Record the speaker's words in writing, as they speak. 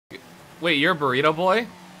Wait, you're Burrito Boy?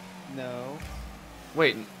 No.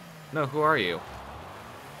 Wait, no, who are you?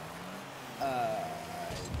 I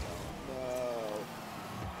don't know.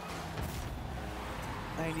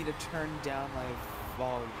 I need to turn down my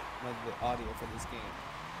volume, the audio for this game.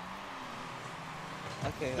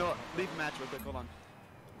 Okay. No, leave match real quick. Hold on.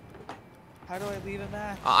 How do I leave a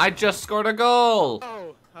match? I just scored a goal!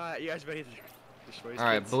 Oh, you guys ready to destroy these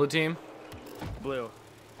Alright, kids? blue team. Blue.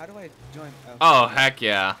 How do I join? Oh, heck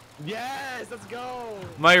yeah. Yes, let's go.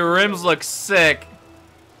 My rims look sick.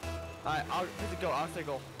 Alright, I'll go. I'll say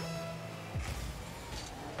goal.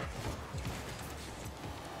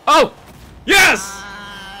 Oh! Yes!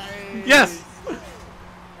 Nice. Yes!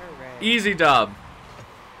 Hooray. Easy dub.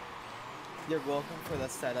 You're welcome for the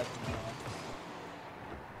setup.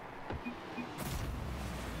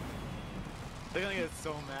 They're gonna get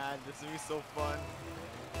so mad. This is gonna be so fun.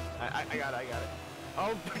 I got it. I got it.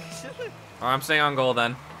 Oh, shit. Oh, I'm staying on goal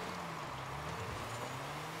then.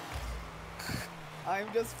 I'm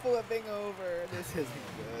just flipping over. This isn't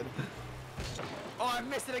good. Oh, I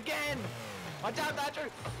missed it again. Watch out, Thatcher.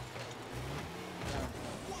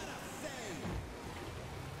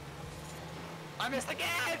 I missed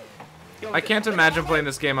again. Yo, I can't imagine playing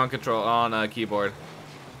this game on control on keyboard.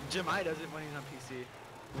 Jemai does it when he's on PC.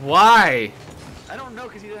 Why? I don't know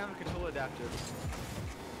because he doesn't have a control adapter.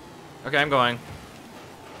 Okay, I'm going.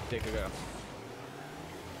 Take a go.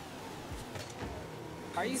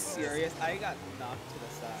 Are you serious? I got knocked to the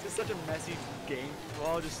side. This is such a messy game. We're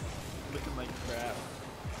all just looking like crap.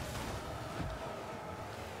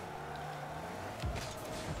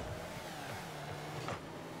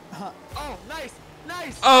 Oh, nice!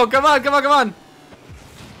 Nice! Oh, come on, come on, come on!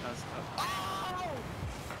 Oh!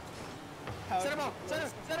 How Center ball! Center!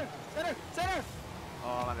 Center! Center! Center!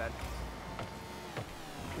 Oh, my bad.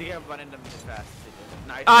 You gotta run into them fast.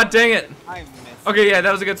 Nice. Ah, dang it! I missed. Okay, yeah,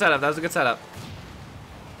 that was a good setup. That was a good setup.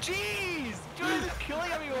 Jeez! Jordan's just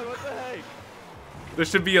killing everyone. What the heck? This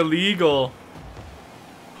should be illegal.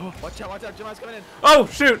 Watch out! Watch out! Jemai's coming in. Oh,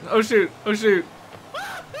 shoot! Oh, shoot! Oh, shoot!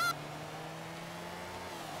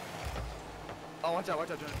 Oh, watch out! Watch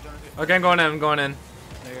out! Jordan. Okay, I'm going in. I'm going in.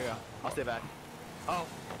 There you go. I'll stay back. Oh.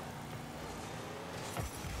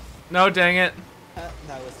 No, dang it. That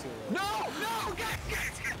was too low. No! No! Get!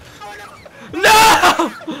 Oh no! No!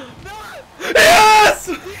 No! Yes!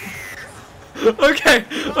 Okay,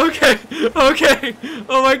 okay, okay.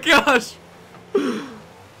 Oh my gosh.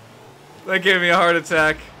 That gave me a heart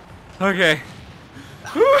attack. Okay.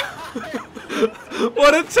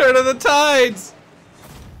 What a turn of the tides!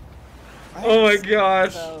 Oh my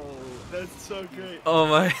gosh. That's so great. Oh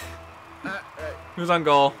my. Right. Who's on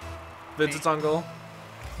goal? Vincent's on goal?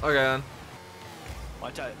 Okay then.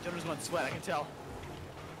 Watch out. Jordan's going to sweat. I can tell.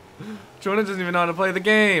 Jordan doesn't even know how to play the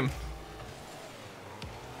game.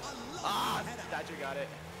 Ah! Thatcher got it.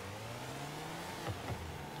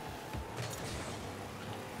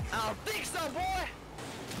 I don't think so, boy!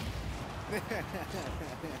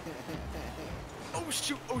 Oh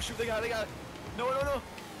shoot! Oh shoot! They got it! They got it! No! No! No! Nice!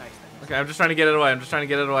 Nice! Okay, I'm just trying to get it away. I'm just trying to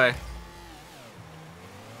get it away. I'm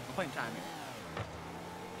playing time here.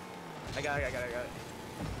 I got it! I got it! I got it!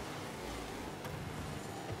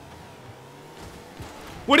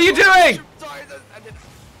 What are you doing? Shoot, sorry! I did.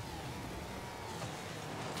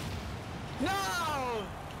 No!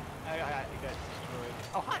 I got it. Good.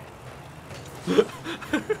 Oh hi!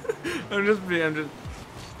 I'm just.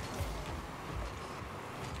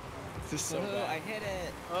 This is so Oh, bad. I hit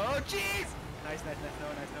it. Oh jeez! Nice! Nice! Nice! No!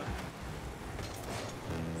 Nice!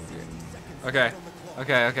 No! Okay.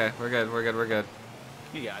 Okay. Okay. We're good. We're good. We're good.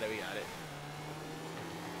 We got it. We got it.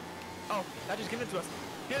 Oh, that just gave it to us.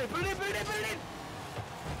 Get it! Put it in! Put it in! Put it in!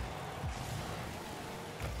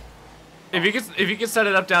 If you could set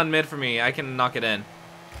it up down mid for me, I can knock it in.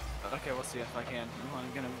 Okay, we'll see if I can. I'm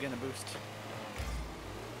gonna boost.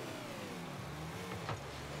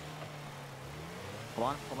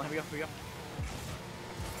 Hold on, here we go, here we go.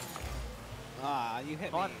 Ah, you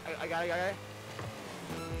hit Hold me. on, I got it.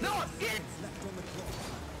 No, get it!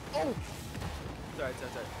 Oh! Sorry.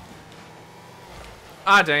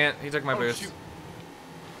 Ah, dang it. He took my boost. Shoot.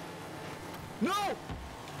 No!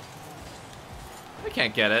 I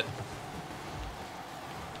can't get it.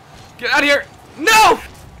 Get out of here! No!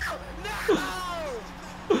 No!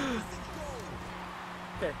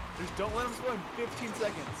 Okay, just don't let him score in 15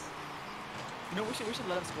 seconds. You know, we should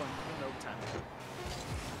let him score in overtime.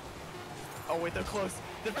 Oh wait, they're close.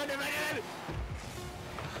 Defend it, right in!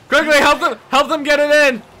 Quickly, help them get it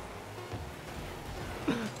in!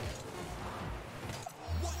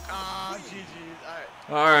 Ah, GG's.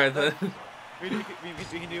 Alright. Alright then. We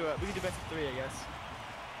can do best of 3, I guess.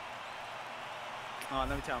 Oh,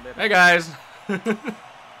 let me tell him, baby. Hey guys.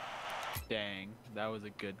 Dang, that was a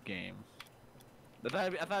good game. I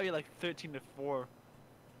thought it'd be like 13-4.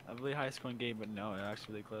 A really high scoring game, but no, it's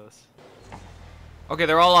actually really close. Okay,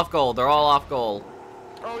 they're all off goal. They're all off goal.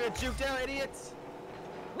 Oh, we got juked out, idiots!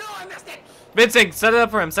 No, I missed it! Vincent, set it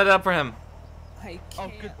up for him. Set it up for him. I Oh,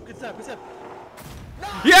 can't. good setup, good setup.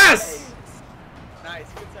 Nice! Yes!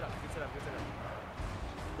 Nice, good setup, good setup, good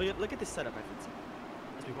setup. Look at this setup, I think.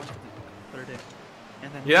 As we watch the third day.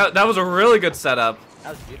 And then Yeah, that was a really good setup. that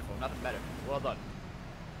was beautiful, nothing better. Well done.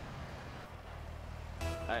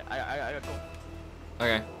 I got goal.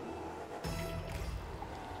 Okay.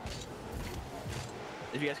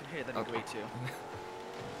 If you guys can hear it, that'd be great too.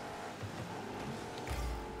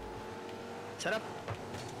 Set up.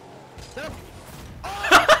 Set up.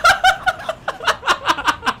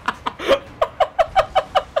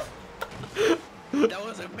 That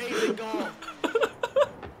was an amazing goal.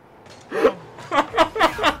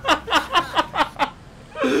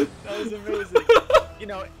 That was amazing. You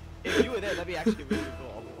know, if you were there, that'd be actually a really good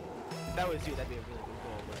goal. If that was you, that'd be a really good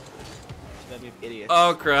goal. But that'd be idiots.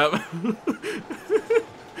 Oh crap.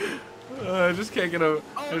 I just can't get over.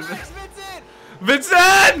 Oh, nice, Vincent!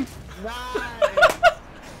 Vincent! Nice.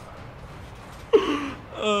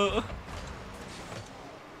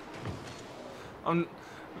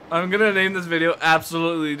 I'm gonna name this video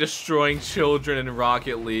 "Absolutely Destroying Children in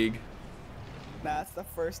Rocket League." That's the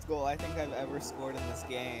first goal I think I've ever scored in this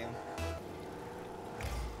game.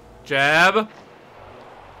 Jab.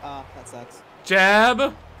 Oh, that sucks.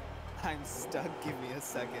 Jab. I'm stuck. Give me a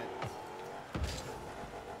second.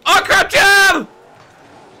 Oh crap! Jab.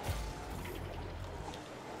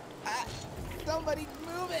 Ah, somebody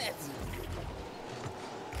move it!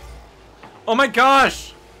 Oh my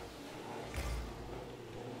gosh!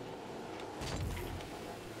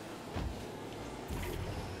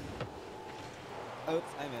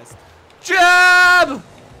 Oops, I missed. Jab!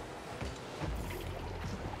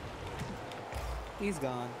 He's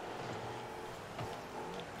gone.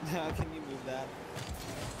 Now, can you move that?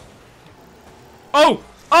 Oh!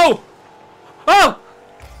 Oh! Oh!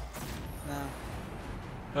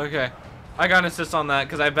 No. Okay. I got an assist on that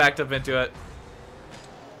because I backed up into it.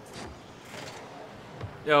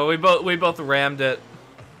 Yo, we both rammed it.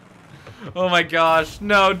 Oh my gosh.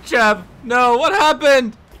 No, Jeb. No, what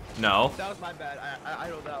happened? No. That was my bad. I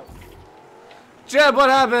idled out. Jeb, what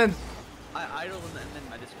happened? I idled and then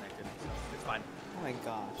I disconnected. So it's fine. Oh my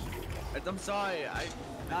gosh. I'm sorry.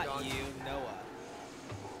 Not you, Noah.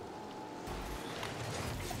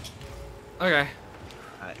 Okay.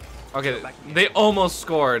 Alright. Okay, back again. they almost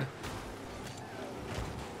scored.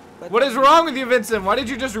 But What is wrong with you, Vincent? Why did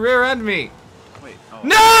you just rear end me? Wait. Oh.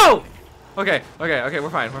 No! Okay, we're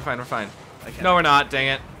fine. I can't. No, we're not, dang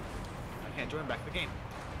it. I can't join back the game.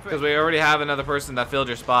 Because we already have another person that filled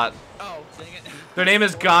your spot. Oh, dang it. Their name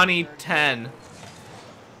is Gani10.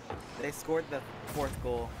 They scored the fourth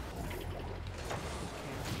goal.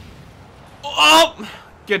 Oh!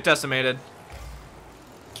 Get decimated.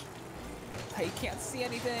 I can't see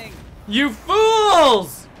anything. You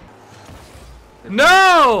fools!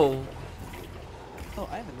 No! Oh,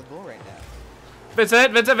 I'm in the goal right now.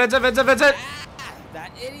 Vincent! Ah,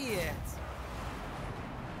 that idiot.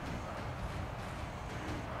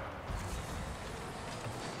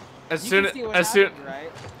 As You soon can see what as happened,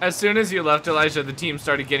 right? as soon as you left, Elijah, the team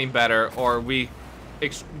started getting better, or we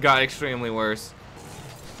got extremely worse.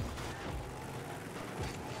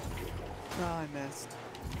 Oh, I missed.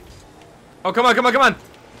 Oh, come on!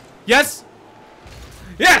 Yes!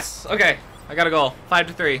 Yes! Okay, I got a goal.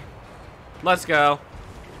 5-3. Let's go.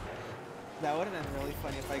 That would have been really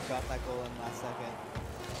funny if I got that goal in last second.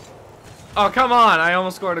 Oh, come on! I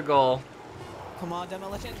almost scored a goal. Come on,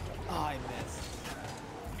 Demolition. Oh, I missed.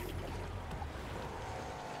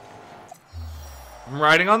 I'm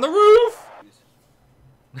riding on the roof!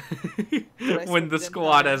 I When the slip in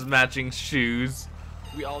squad there? has matching shoes.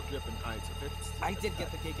 We all grip in heights. I did get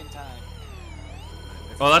the kick in time.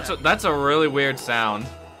 Well, that's a really weird sound.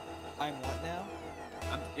 I'm what now?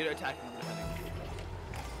 You're attacking and defending.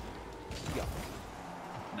 Yo.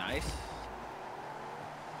 Nice.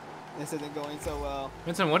 This isn't going so well.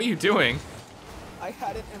 Vincent, what are you doing? I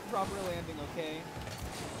had an improper landing, okay?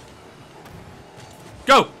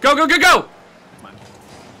 Go! Mine.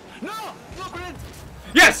 No! Look it!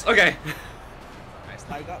 Yes! Okay. Nice.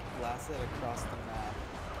 I got blasted across the map.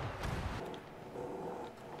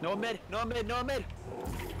 No mid! No mid! No mid!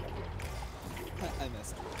 I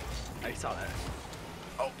missed. I saw that.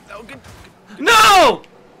 Oh, no, good. No!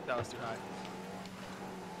 That was too high.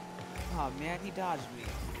 Oh man, he dodged me.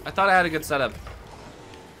 I thought I had a good setup.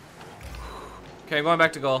 Okay, I'm going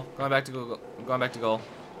back to goal. Going back to Google. Going back to goal.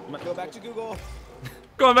 Go back to Google.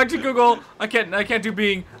 Going back to Google. I can't do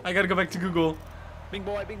Bing. I gotta go back to Google. Bing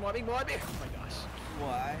boy, bing boy, bing boy, bing. Oh my gosh.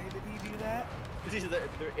 Why did he do that? Because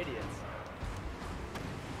they're idiots.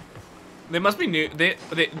 They must be new.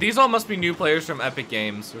 These all must be new players from Epic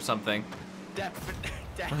Games or something.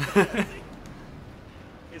 Definitely.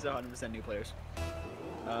 These are 100% new players.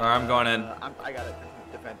 I'm going in. I gotta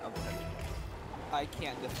defend. I'll defend. I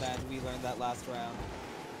can't defend. We learned that last round.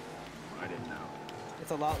 I didn't know.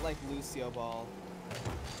 It's a lot like Lucio Ball.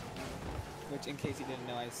 Which, in case you didn't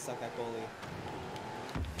know, I suck at goalie.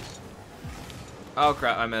 Oh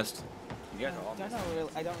crap! I missed. You guys are all missing.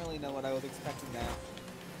 I don't really know what I was expecting there.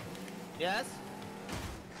 Yes?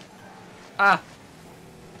 Ah.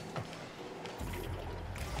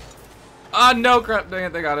 Ah no crap! Dang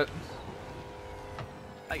it! They got it.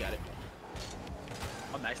 I got it.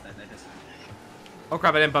 Oh, nice. Oh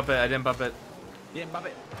crap! I didn't bump it. I didn't bump it. You didn't bump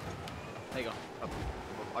it. There you go. Up.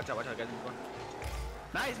 Watch out, guys.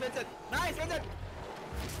 Nice, Vincent! Nice, Vincent!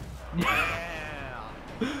 Yeah!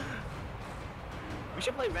 We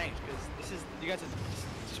should play ranked, because this is, you guys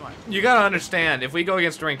are smart. You gotta understand, if we go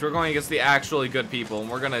against ranked, we're going against the actually good people, and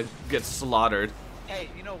we're gonna get slaughtered. Hey,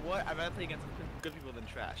 you know what? I'd rather play against good people than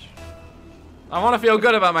trash. I want to feel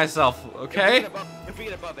good about myself, okay? If we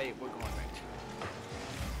get above 8, we're going ranked.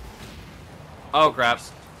 Oh crap.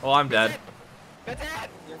 Well, I'm dead. That's it!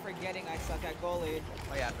 You're forgetting I suck at goalie.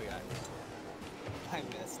 Oh yeah, I forgot. I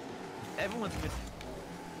missed. Everyone's missing.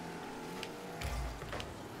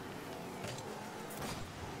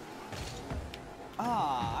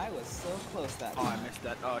 Ah, I was so close that Oh, time. I missed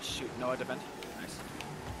that. Oh shoot, Noah defend. Nice.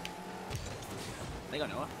 There you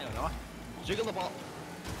go, Noah. There you go, Noah. Jiggle the ball.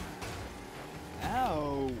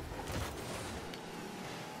 Ow.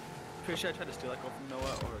 Pretty sure I tried to steal that goal from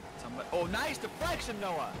Noah or somebody. Oh, nice deflection,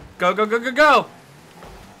 Noah. Go, go, go, go, go!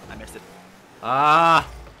 I missed it. Ah!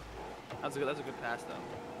 That's a good pass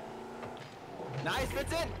though. Nice,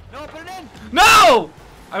 Vincent. Noah, put it in. No!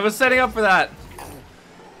 I was setting up for that.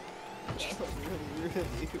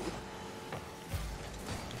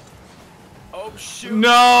 Oh shoot.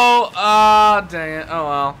 No! Ah, dang it. Oh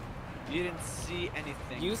well. You didn't see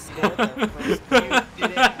anything. You scored the first. You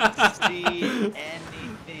didn't see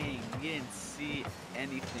anything. You didn't see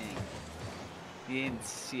anything. You didn't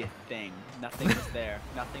see a thing. Nothing was there.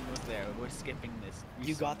 Nothing was there. We're skipping this.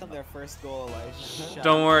 You got them their first goal, Elijah. Shut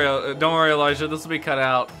Don't worry, Elijah. This will be cut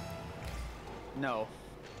out. No.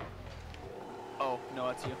 Oh, no,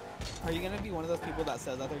 it's you. Are you gonna be one of those people that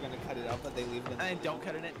says that they're gonna cut it out, but they leave it in? And don't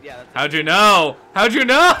cut it in. Yeah, that's How'd you know? How'd you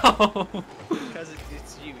know? because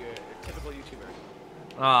it's you. You're a typical YouTuber.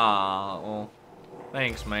 Ah, well,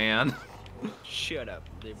 thanks, man. Shut up.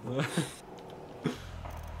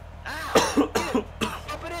 Ah!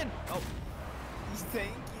 Pop it in. Oh.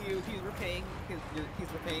 Thank you. He's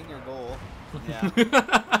repaying your goal. Yeah.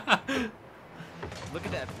 Look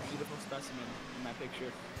at that beautiful specimen in my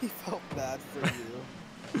picture. He felt bad for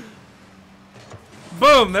you.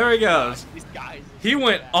 Boom! There he goes. These guys. He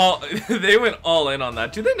went all. They went all in on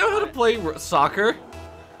that. Do they know how to play soccer?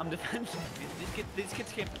 I'm defending. These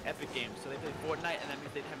kids came from Epic Games, so they play Fortnite, and that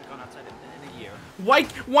means they haven't gone outside in a year.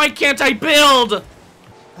 Why can't I build?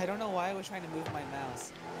 I don't know why I was trying to move my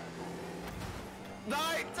mouse.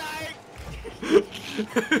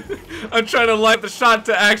 I'm trying to light the shot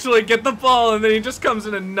to actually get the ball, and then he just comes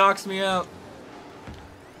in and knocks me out.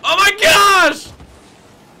 Oh my gosh!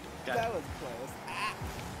 That was close. Ah.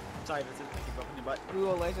 Sorry, Vincent. Keep up in your butt. Ooh,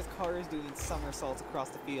 Elijah's car is doing somersaults across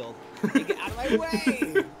the field. Hey, get out of my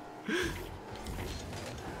way!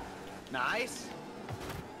 Nice.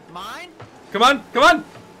 Mine? Come on, come on!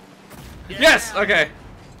 Yeah. Yes, okay.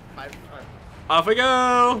 Five. Off we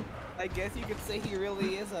go! I guess you could say he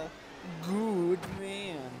really is a good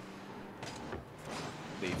man.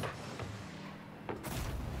 Leave.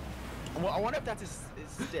 Well, I wonder if that's his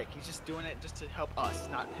stick. He's just doing it just to help us,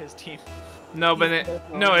 not his team. No, but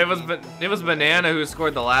it was Banana who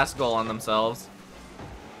scored the last goal on themselves.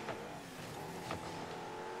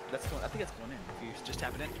 That's going. I think that's going in. If you just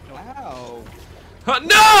tap it in. No. Wow.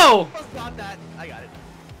 No! Almost got that. I got it.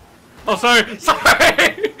 Oh, sorry,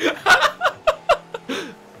 sorry.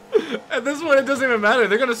 At this point, it doesn't even matter.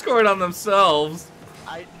 They're gonna score it on themselves.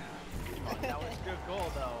 That was a good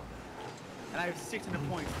goal, though. And I have 600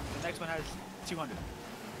 points. The next one has 200.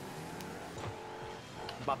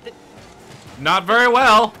 Bopped it. Not very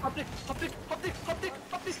well. Hopped it. Hopped it. Hopped it. Hopped it.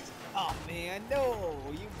 Hopped it. Oh man, no!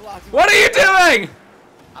 You blocked. What are you doing?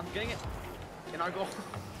 I'm getting it. In our goal.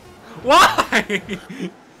 Why?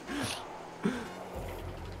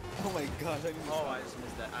 Oh my gosh! I didn't Oh, I just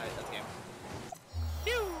missed that. Alright, that's game.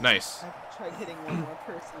 Nice. tried hitting one more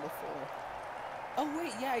person before. Oh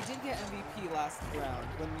wait, yeah, I did get MVP last round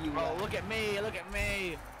when you. Oh, look at me! Look at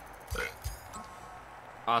me!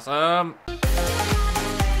 Awesome.